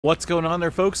What's going on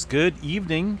there, folks? Good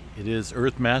evening. It is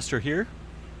Earthmaster here.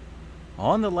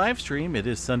 On the live stream, it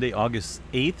is Sunday, August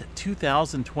 8th,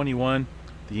 2021,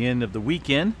 the end of the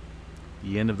weekend.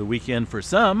 The end of the weekend for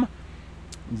some.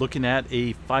 Looking at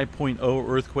a 5.0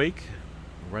 earthquake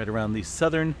right around the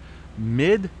southern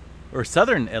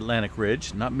Atlantic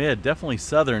ridge. Not mid, definitely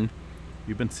southern.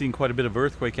 We've been seeing quite a bit of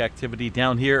earthquake activity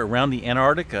down here around the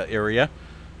Antarctica area.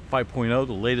 5.0,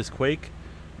 the latest quake.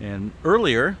 And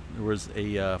earlier, there was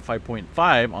a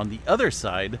 5.5 on the other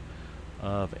side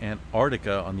of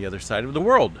Antarctica, on the other side of the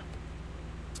world.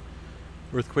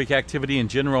 Earthquake activity in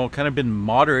general kind of been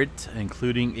moderate,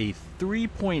 including a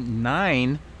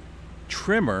 3.9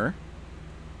 tremor.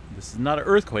 This is not an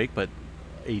earthquake, but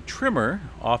a tremor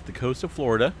off the coast of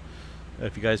Florida.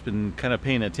 If you guys been kind of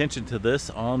paying attention to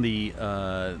this on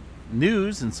the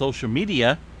news and social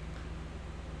media,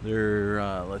 there,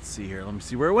 let's see here. Let me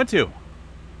see where it went to.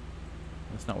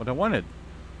 That's not what I wanted.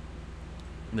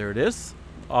 There it is,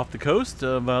 off the coast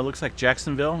of looks like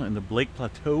Jacksonville in the Blake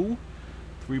Plateau.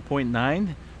 3.9.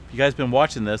 If you guys been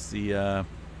watching this, the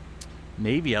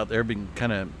Navy out there been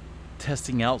kind of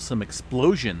testing out some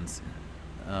explosions,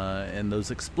 and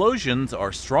those explosions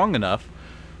are strong enough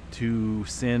to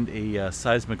send a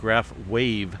seismograph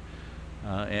wave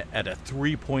at a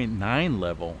 3.9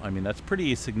 level. I mean, that's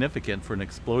pretty significant for an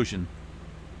explosion.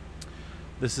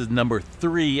 This is number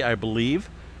 3, I believe,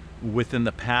 within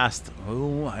the past,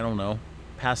 I don't know,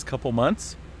 past couple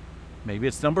months. Maybe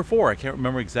it's number 4. I can't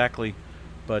remember exactly,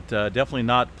 but definitely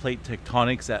not plate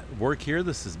tectonics at work here.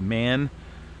 This is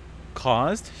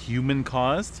man-caused,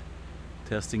 human-caused,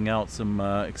 testing out some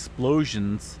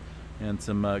explosions and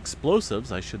some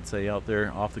explosives, I should say, out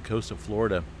there off the coast of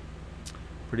Florida.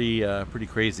 Pretty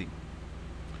crazy.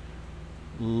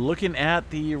 Looking at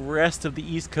the rest of the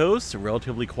East Coast,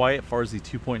 relatively quiet as far as the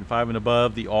 2.5 and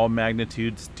above. The all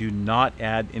magnitudes do not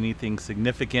add anything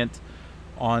significant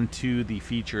onto the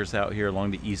features out here along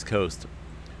the East Coast.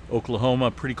 Oklahoma,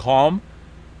 pretty calm.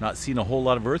 Not seeing a whole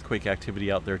lot of earthquake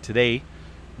activity out there today.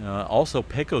 Also,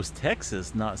 Pecos,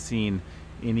 Texas, not seeing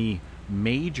any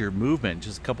major movement.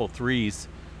 Just a couple threes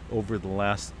over the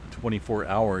last 24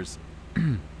 hours.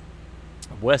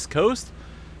 West Coast,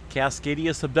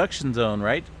 Cascadia subduction zone,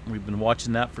 right? We've been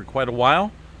watching that for quite a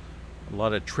while. A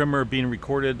lot of tremor being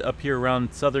recorded up here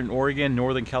around southern Oregon,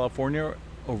 northern California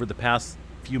over the past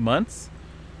few months.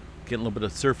 Getting a little bit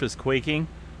of surface quaking.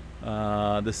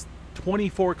 This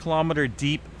 24-kilometer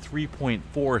deep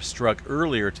 3.4 struck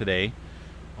earlier today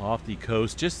off the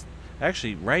coast, just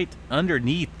actually right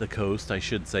underneath the coast, I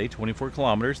should say. 24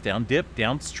 kilometers down dip,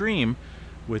 downstream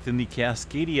within the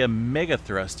Cascadia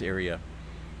megathrust area.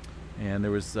 And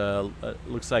there was,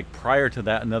 looks like prior to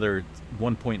that, another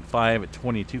 1.5 at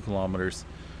 22 kilometers.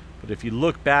 But if you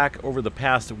look back over the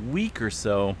past week or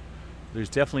so, there's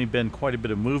definitely been quite a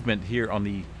bit of movement here on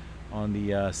the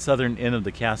southern end of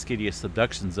the Cascadia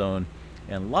subduction zone,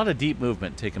 and a lot of deep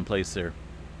movement taking place there.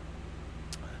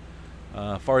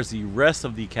 As far as the rest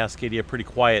of the Cascadia, pretty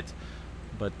quiet.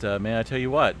 But man, I tell you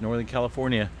what, Northern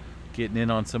California getting in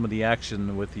on some of the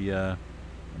action with the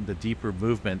deeper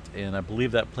movement, and I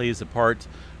believe that plays a part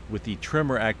with the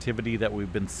tremor activity that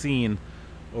we've been seeing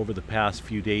over the past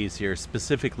few days here,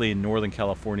 specifically in Northern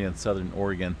California and Southern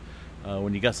Oregon.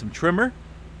 When you got some tremor,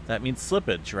 that means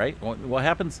slippage, right? What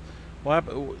happens? What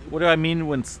do I mean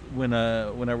when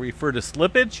I refer to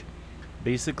slippage?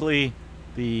 Basically,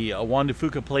 the Juan de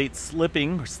Fuca plate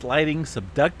slipping or sliding,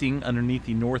 subducting underneath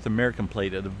the North American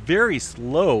plate at a very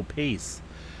slow pace.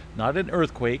 Not an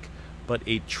earthquake, but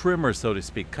a tremor, so to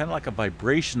speak, kind of like a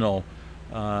vibrational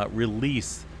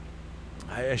release.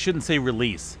 I shouldn't say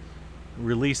release.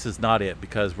 Release is not it,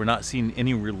 because we're not seeing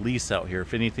any release out here.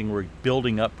 If anything, we're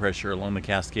building up pressure along the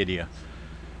Cascadia.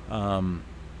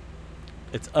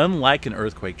 It's unlike an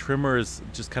earthquake. Tremor is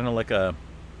just kind of like a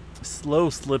slow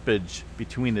slippage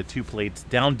between the two plates,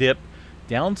 down dip,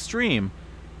 downstream,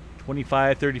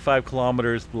 25, 35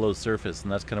 kilometers below surface,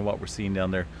 and that's kind of what we're seeing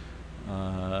down there.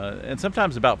 And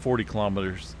sometimes about 40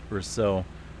 kilometers or so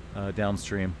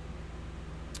downstream.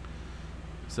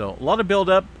 So a lot of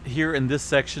buildup here in this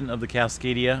section of the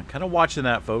Cascadia. Kind of watching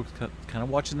that, folks. Kind of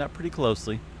watching that pretty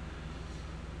closely.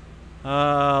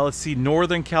 Let's see,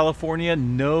 Northern California,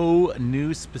 no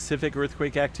new specific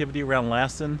earthquake activity around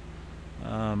Lassen.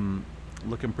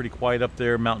 Looking pretty quiet up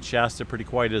there. Mount Shasta, pretty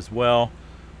quiet as well.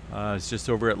 It's just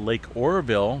over at Lake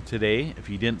Oroville today. If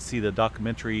you didn't see the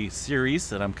documentary series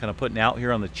that I'm kind of putting out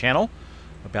here on the channel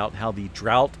about how the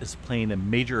drought is playing a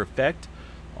major effect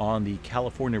on the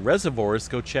California reservoirs,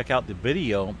 go check out the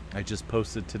video I just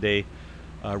posted today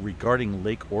regarding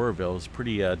Lake Oroville. It's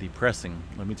pretty depressing,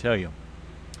 let me tell you.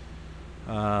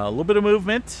 A little bit of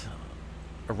movement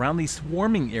around the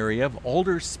swarming area of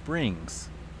Alder Springs.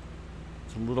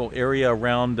 It's a little area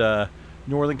around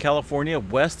Northern California,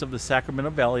 west of the Sacramento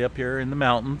Valley up here in the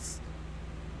mountains.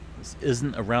 This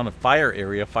isn't around a fire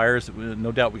area. Fires,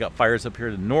 no doubt we got fires up here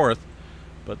to the north,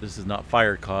 but this is not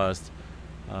fire caused.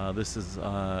 This is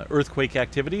earthquake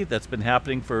activity that's been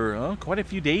happening for quite a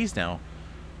few days now.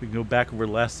 We can go back over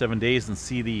the last 7 days and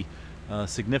see the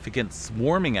significant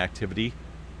swarming activity.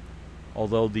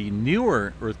 Although the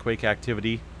newer earthquake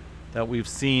activity that we've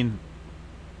seen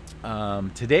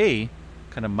today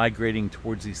kind of migrating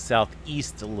towards the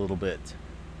southeast a little bit,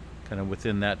 kind of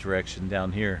within that direction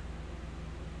down here.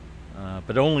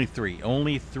 But only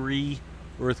three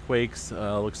earthquakes.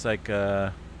 Looks like,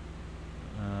 well,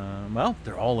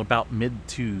 they're all about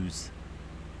mid-2s.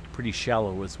 Pretty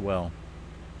shallow as well.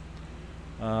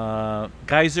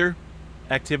 Geyser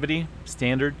activity,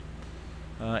 standard.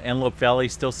 Antelope Valley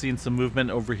still seeing some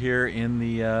movement over here in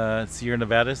the Sierra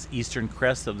Nevadas, eastern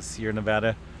crest of the Sierra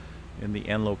Nevada in the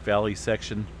Antelope Valley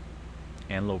section.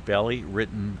 Antelope Valley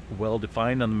written well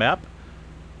defined on the map.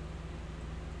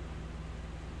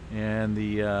 And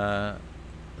the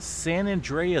San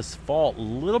Andreas Fault, a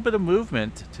little bit of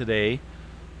movement today.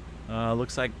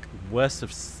 Looks like west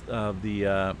of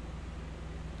the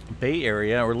Bay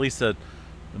Area, or at least the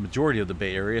majority of the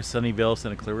Bay Area. Sunnyvale,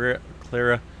 Santa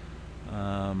Clara,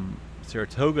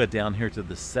 Saratoga down here to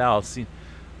the south.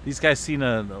 These guys seen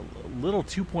a little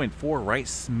 2.4 right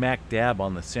smack dab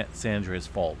on the San Andreas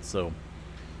Fault. So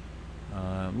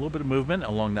a little bit of movement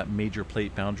along that major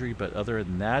plate boundary, but other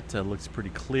than that, looks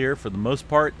pretty clear for the most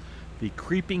part. The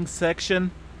creeping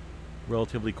section,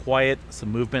 relatively quiet.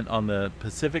 Some movement on the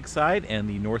Pacific side and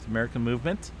the North American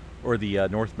movement, or the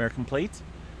North American plate.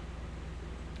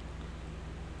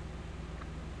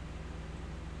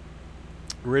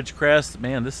 Ridgecrest,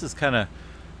 man, this is kind of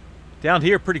down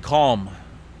here pretty calm.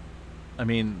 I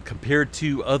mean, compared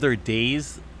to other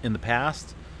days in the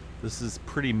past, this is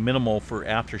pretty minimal for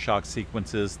aftershock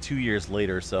sequences 2 years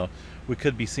later. So we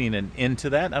could be seeing an end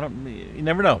to that. You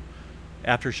never know.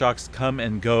 Aftershocks come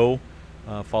and go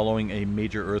following a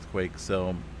major earthquake.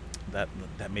 So that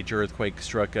major earthquake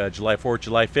struck July 4th,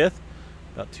 July 5th,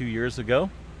 about 2 years ago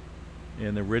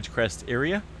in the Ridgecrest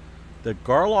area. The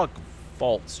Garlock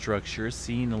Fault structure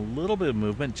seeing a little bit of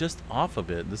movement just off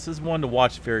of it. This is one to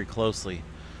watch very closely.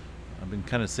 I've been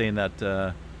kind of saying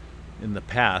that in the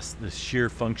past, the shear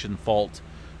function fault.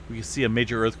 We can see a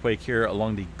major earthquake here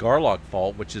along the Garlock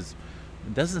Fault, which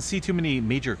doesn't see too many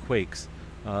major quakes.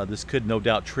 This could no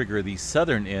doubt trigger the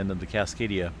southern end of the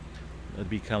Cascadia. It'd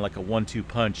be kind of like a 1-2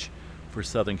 punch for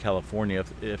Southern California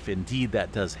if indeed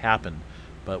that does happen.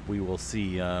 But we will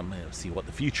see what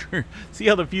the future, see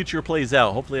how the future plays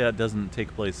out. Hopefully that doesn't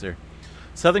take place there.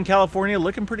 Southern California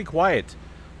looking pretty quiet.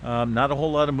 Not a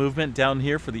whole lot of movement down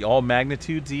here for the all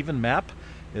magnitudes even map.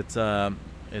 It's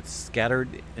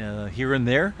scattered here and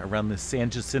there around the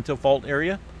San Jacinto Fault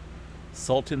area.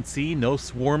 Salton Sea, no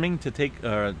swarming to take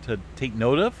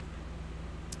note of.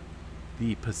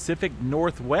 The Pacific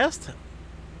Northwest,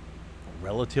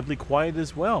 relatively quiet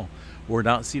as well. We're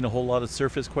not seeing a whole lot of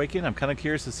surface quaking. I'm kind of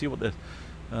curious to see what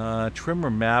the tremor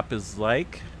map is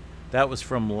like. That was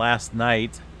from last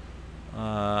night.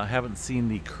 I haven't seen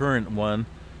the current one.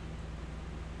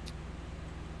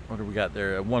 What do we got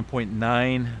there?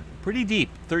 1.9. Pretty deep.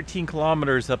 13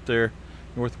 kilometers up there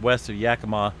northwest of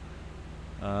Yakima.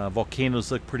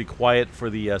 Volcanoes look pretty quiet for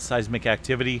the seismic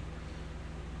activity.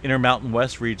 Intermountain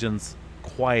West regions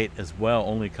quiet as well.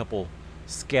 Only a couple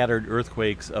scattered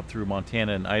earthquakes up through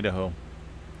Montana and Idaho.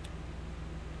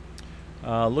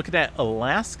 Looking at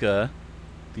Alaska,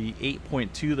 the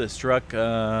 8.2 that struck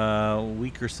a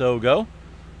week or so ago,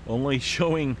 only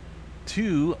showing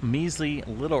 2 measly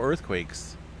little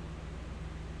earthquakes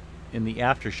in the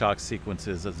aftershock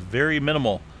sequences. That's very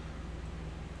minimal.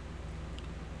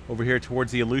 Over here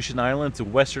towards the Aleutian Islands, the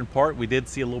western part, we did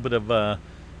see a little bit of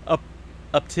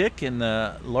uptick in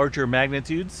larger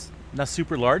magnitudes. Not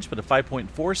super large, but a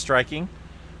 5.4 striking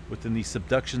within the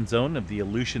subduction zone of the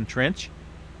Aleutian Trench,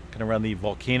 kind of around the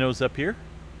volcanoes up here.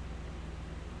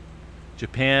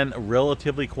 Japan,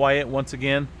 relatively quiet once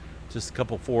again, just a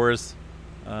couple 4s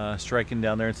striking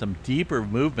down there, and some deeper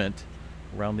movement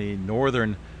around the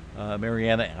northern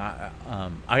Mariana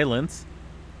Islands.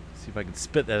 See if I can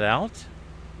spit that out.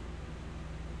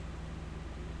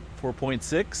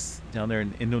 4.6 down there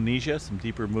in Indonesia, some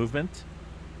deeper movement.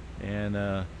 And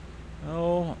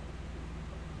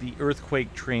the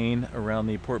earthquake train around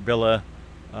the Port Vila,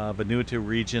 Vanuatu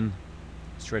region,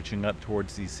 stretching up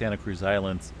towards the Santa Cruz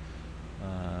Islands.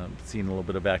 Seeing a little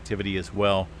bit of activity as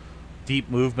well. Deep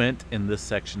movement in this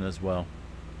section as well.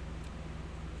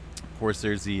 course,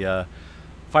 there's the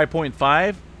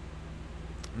 5.5.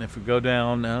 And if we go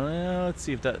down, let's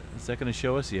see if is that going to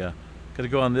show us? Yeah. Got to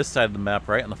go on this side of the map,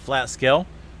 right? On the flat scale.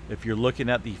 If you're looking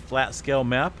at the flat scale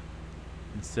map,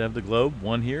 instead of the globe,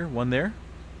 one here, one there,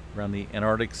 around the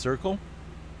Antarctic Circle.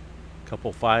 A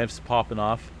couple 5s popping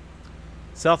off.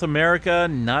 South America,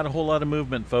 not a whole lot of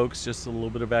movement, folks. Just a little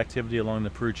bit of activity along the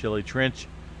Peru-Chile Trench.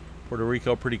 Puerto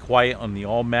Rico, pretty quiet on the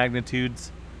all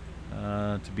magnitudes.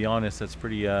 To be honest, that's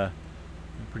pretty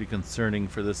concerning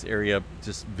for this area.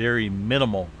 Just very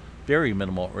minimal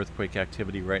earthquake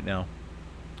activity right now.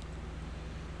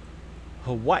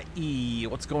 Hawaii,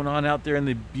 what's going on out there in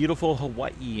the beautiful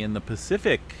Hawaii in the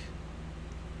Pacific?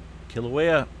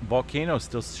 Kilauea volcano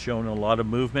still showing a lot of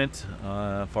movement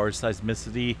as far as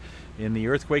seismicity in the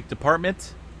earthquake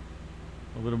department.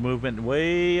 A little movement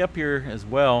way up here as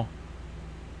well.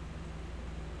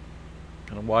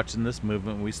 Kind of watching this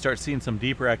movement. When we start seeing some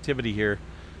deeper activity here,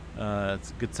 it's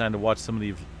a good sign to watch some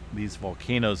of these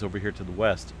volcanoes over here to the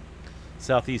west.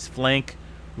 Southeast flank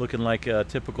looking like a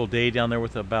typical day down there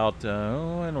with about,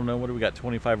 I don't know, what do we got,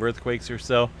 25 earthquakes or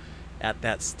so at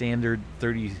that standard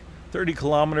 30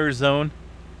 kilometer zone.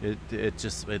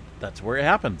 That's where it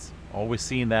happens. Always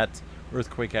seeing that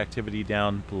earthquake activity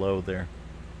down below there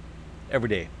every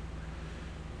day.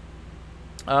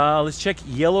 Let's check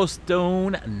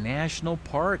Yellowstone National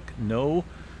Park. No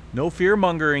fear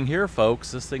mongering here,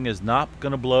 folks. This thing is not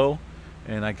gonna blow,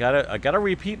 and I gotta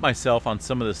repeat myself on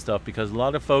some of this stuff because a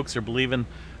lot of folks are believing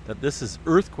that this is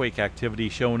earthquake activity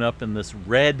showing up in this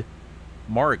red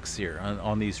marks here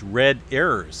on these red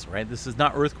errors, right? This is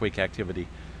not earthquake activity,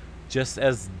 just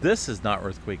as this is not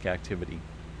earthquake activity.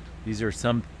 These are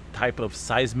some type of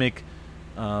seismic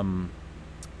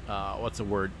what's the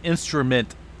word,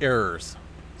 instrument errors,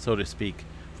 so to speak.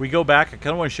 If we go back, I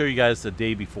kind of want to show you guys the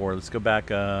day before. Let's go back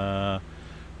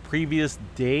previous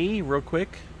day real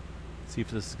quick, see if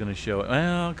this is going to show it.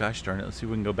 Well, gosh darn it, let's see if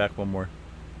we can go back one more.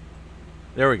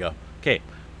 There we go. Okay,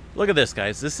 look at this,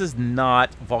 guys. This is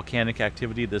not volcanic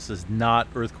activity. This is not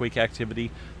earthquake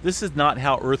activity. This is not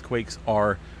how earthquakes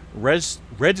are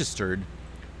registered,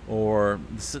 or,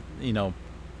 you know,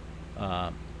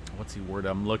 what's the word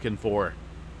I'm looking for?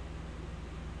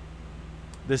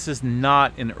 This is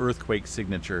not an earthquake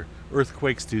signature.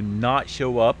 Earthquakes do not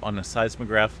show up on a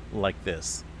seismograph like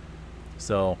this.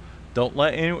 So don't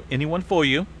let anyone fool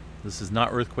you. This is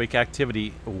not earthquake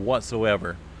activity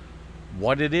whatsoever.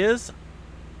 What it is,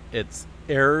 it's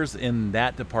errors in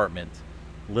that department,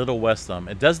 Little West Thumb.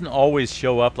 It doesn't always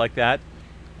show up like that.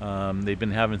 They've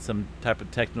been having some type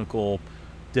of technical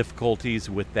difficulties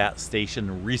with that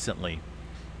station recently.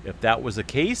 If that was the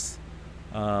case,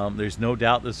 there's no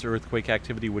doubt this earthquake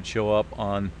activity would show up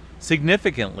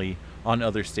significantly on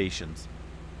other stations.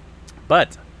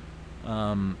 But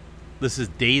this is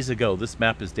days ago. This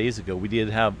map is days ago. We did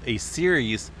have a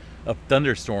series of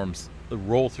thunderstorms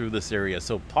roll through this area,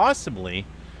 so possibly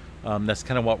that's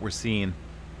kind of what we're seeing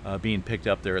being picked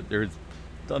up there. There's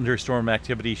thunderstorm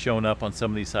activity showing up on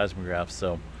some of these seismographs.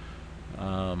 So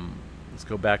let's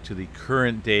go back to the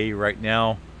current day right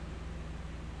now.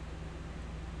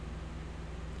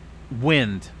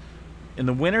 Wind in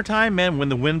the wintertime, man, when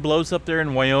the wind blows up there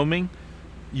in Wyoming,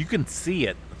 you can see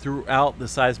it throughout the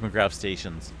seismograph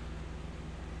stations.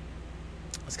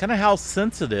 It's kind of how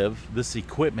sensitive this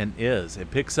equipment is.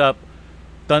 It picks up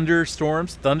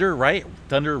thunderstorms, thunder, right?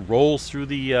 Thunder rolls through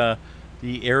the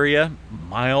area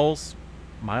miles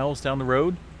down the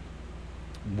road.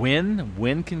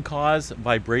 Wind can cause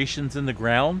vibrations in the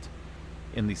ground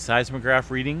in the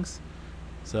seismograph readings.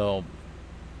 So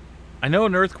I know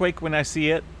an earthquake when I see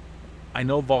it. I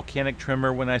know volcanic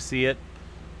tremor when I see it.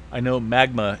 I know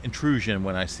magma intrusion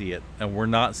when I see it. And we're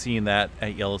not seeing that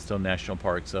at Yellowstone National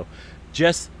Park. So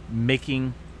just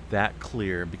making that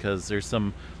clear, because there's a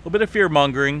little bit of fear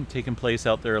mongering taking place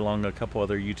out there along a couple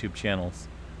other YouTube channels.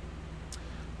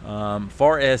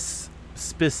 Far as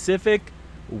specific,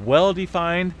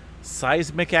 well-defined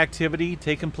seismic activity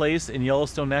taking place in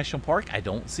Yellowstone National Park, I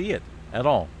don't see it at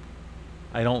all.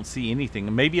 I don't see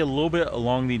anything. Maybe a little bit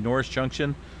along the Norris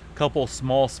Junction, a couple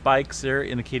small spikes there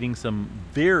indicating some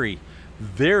very,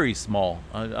 very small.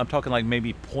 I'm talking like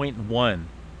maybe 0.1.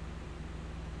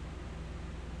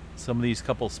 Some of these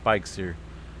couple spikes here.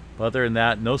 But other than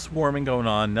that, no swarming going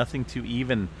on. Nothing to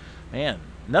even, man,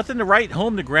 nothing to write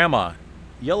home to Grandma.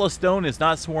 Yellowstone is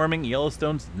not swarming.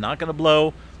 Yellowstone's not going to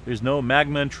blow. There's no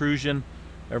magma intrusion.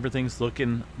 Everything's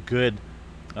looking good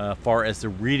far as the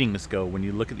readings go when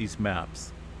you look at these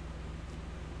maps.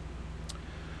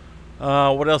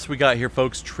 What else we got here,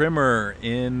 folks? Tremor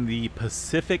in the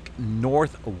Pacific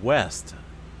Northwest.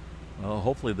 Well,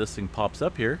 hopefully this thing pops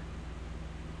up here.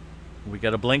 We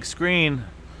got a blank screen.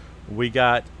 We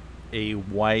got a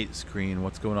white screen.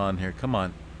 What's going on here? Come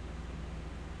on.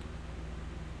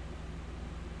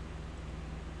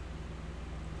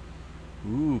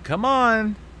 Ooh, come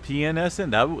on.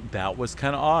 PNSN. That was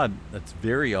kind of odd. That's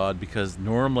very odd because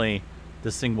normally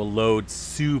this thing will load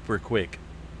super quick.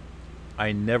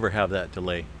 I never have that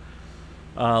delay.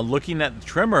 Looking at the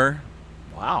trimmer,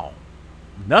 wow,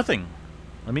 nothing.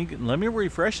 Let me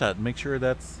refresh that and make sure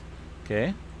that's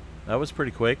okay. That was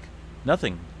pretty quick.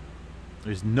 Nothing.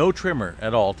 There's no trimmer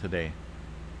at all today.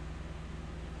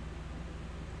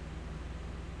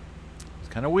 It's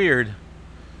kind of weird,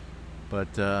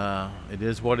 but it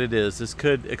is what it is. This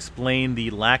could explain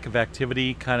the lack of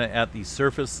activity kind of at the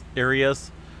surface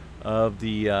areas of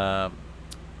the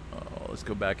let's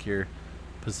go back here,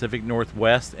 Pacific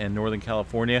Northwest and Northern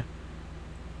California.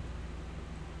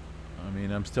 I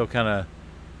mean, I'm still kind of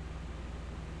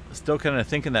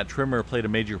thinking that trimmer played a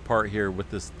major part here with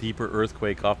this deeper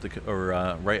earthquake off the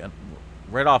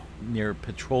right off near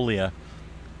Petrolia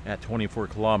at 24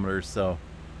 kilometers. So,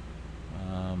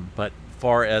 but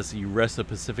far as the rest of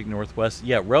Pacific Northwest,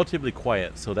 yeah, relatively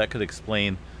quiet. So that could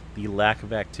explain the lack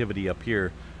of activity up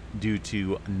here due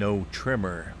to no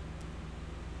trimmer.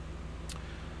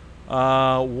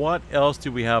 What else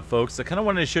do we have, folks? I kind of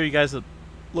wanted to show you guys a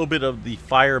little bit of the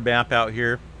fire map out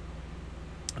here.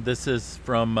 This is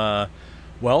from,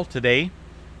 well, today,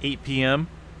 8 p.m.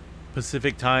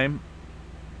 Pacific time.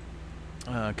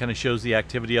 Kind of shows the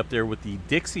activity up there with the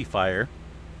Dixie Fire.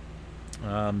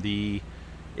 The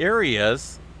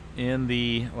areas in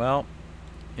the, well,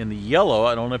 in the yellow,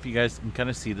 I don't know if you guys can kind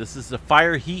of see, this is a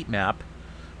fire heat map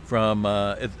from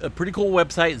a pretty cool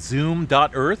website,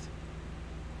 zoom.earth.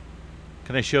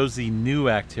 Kind of shows the new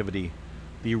activity.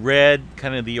 The red,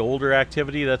 kind of the older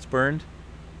activity that's burned.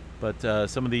 But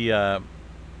some of the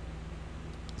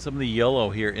yellow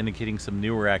here indicating some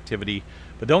newer activity.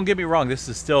 But don't get me wrong, this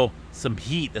is still some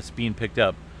heat that's being picked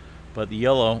up. But the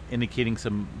yellow indicating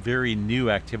some very new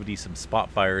activity, some spot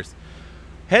fires.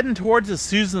 Heading towards the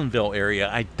Susanville area.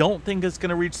 I don't think it's going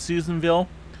to reach Susanville.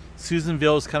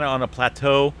 Susanville is kind of on a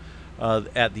plateau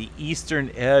at the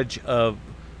eastern edge of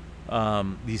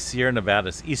the Sierra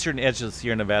Nevadas. Eastern edge of the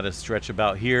Sierra Nevadas stretch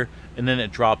about here, and then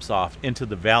it drops off into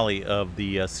the valley of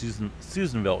the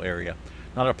Susanville area.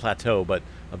 Not a plateau, but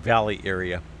a valley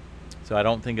area. So I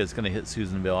don't think it's going to hit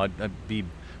Susanville. I'd be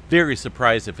very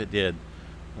surprised if it did.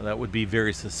 That would be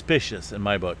very suspicious in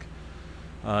my book.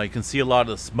 You can see a lot of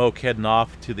the smoke heading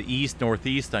off to the east,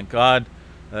 northeast. Thank God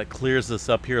that clears us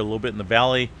up here a little bit in the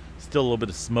valley. Still a little bit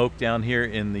of smoke down here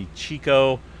in the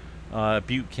Chico,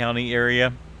 Butte County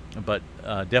area. But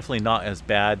definitely not as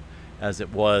bad as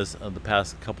it was the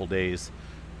past couple days.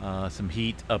 Some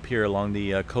heat up here along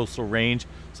the coastal range.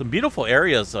 Some beautiful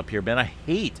areas up here, man. I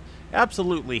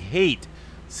absolutely hate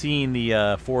seeing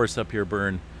the forest up here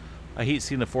burn. I hate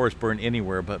seeing the forest burn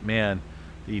anywhere, but man,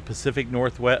 the Pacific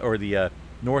Northwest, or the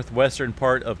northwestern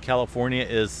part of California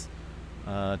is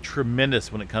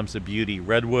tremendous when it comes to beauty.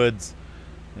 Redwoods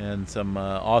and some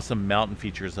awesome mountain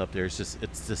features up there.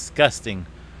 It's disgusting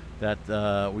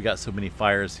that we got so many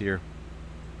fires here.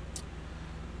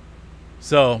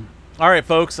 So, all right,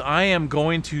 folks, I am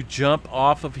going to jump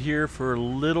off of here for a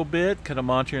little bit, kind of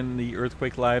monitoring the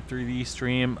Earthquake Live 3D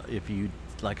stream. If you,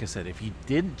 like I said, if you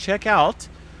didn't check out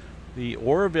the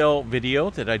Oroville video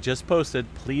that I just posted,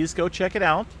 please go check it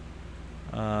out.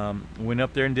 Went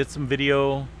up there and did some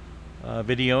video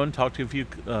and talked to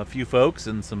a few folks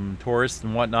and some tourists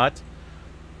and whatnot,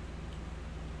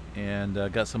 and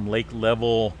got some lake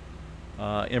level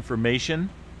information.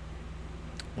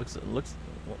 Looks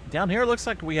down here. It looks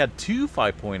like we had 2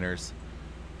 5-pointers,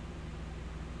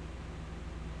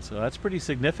 so that's pretty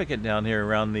significant down here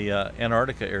around the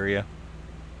Antarctica area.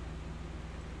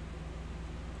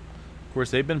 Of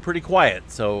course, they've been pretty quiet,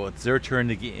 so it's their turn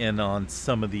to get in on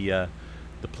some of the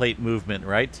plate movement,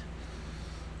 right?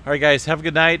 All right, guys, have a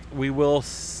good night. We will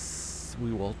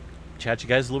chat you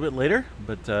guys a little bit later,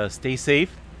 but stay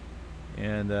safe,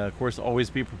 and of course, always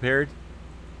be prepared.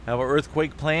 Have an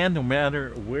earthquake plan, no matter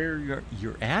where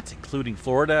you're at, including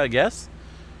Florida, I guess.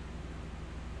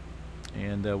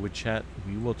 And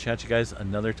we will chat you guys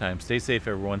another time. Stay safe,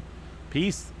 everyone.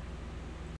 Peace.